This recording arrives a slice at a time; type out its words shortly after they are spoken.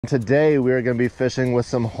Today we are going to be fishing with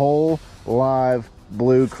some whole live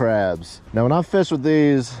blue crabs. Now when I fish with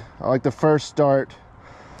these, I like to first start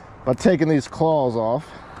by taking these claws off.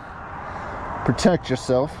 Protect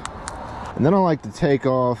yourself. And then I like to take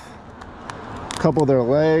off a couple of their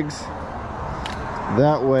legs.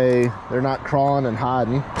 That way they're not crawling and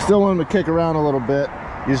hiding. Still want them to kick around a little bit.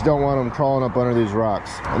 You just don't want them crawling up under these rocks.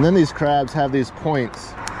 And then these crabs have these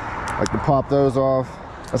points. I like to pop those off.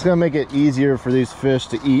 That's gonna make it easier for these fish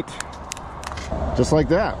to eat. Just like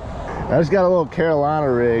that. I just got a little Carolina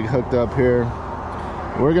rig hooked up here.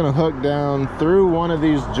 We're gonna hook down through one of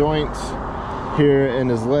these joints here in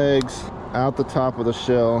his legs, out the top of the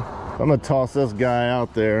shell. I'm gonna toss this guy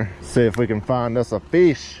out there, see if we can find us a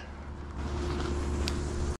fish.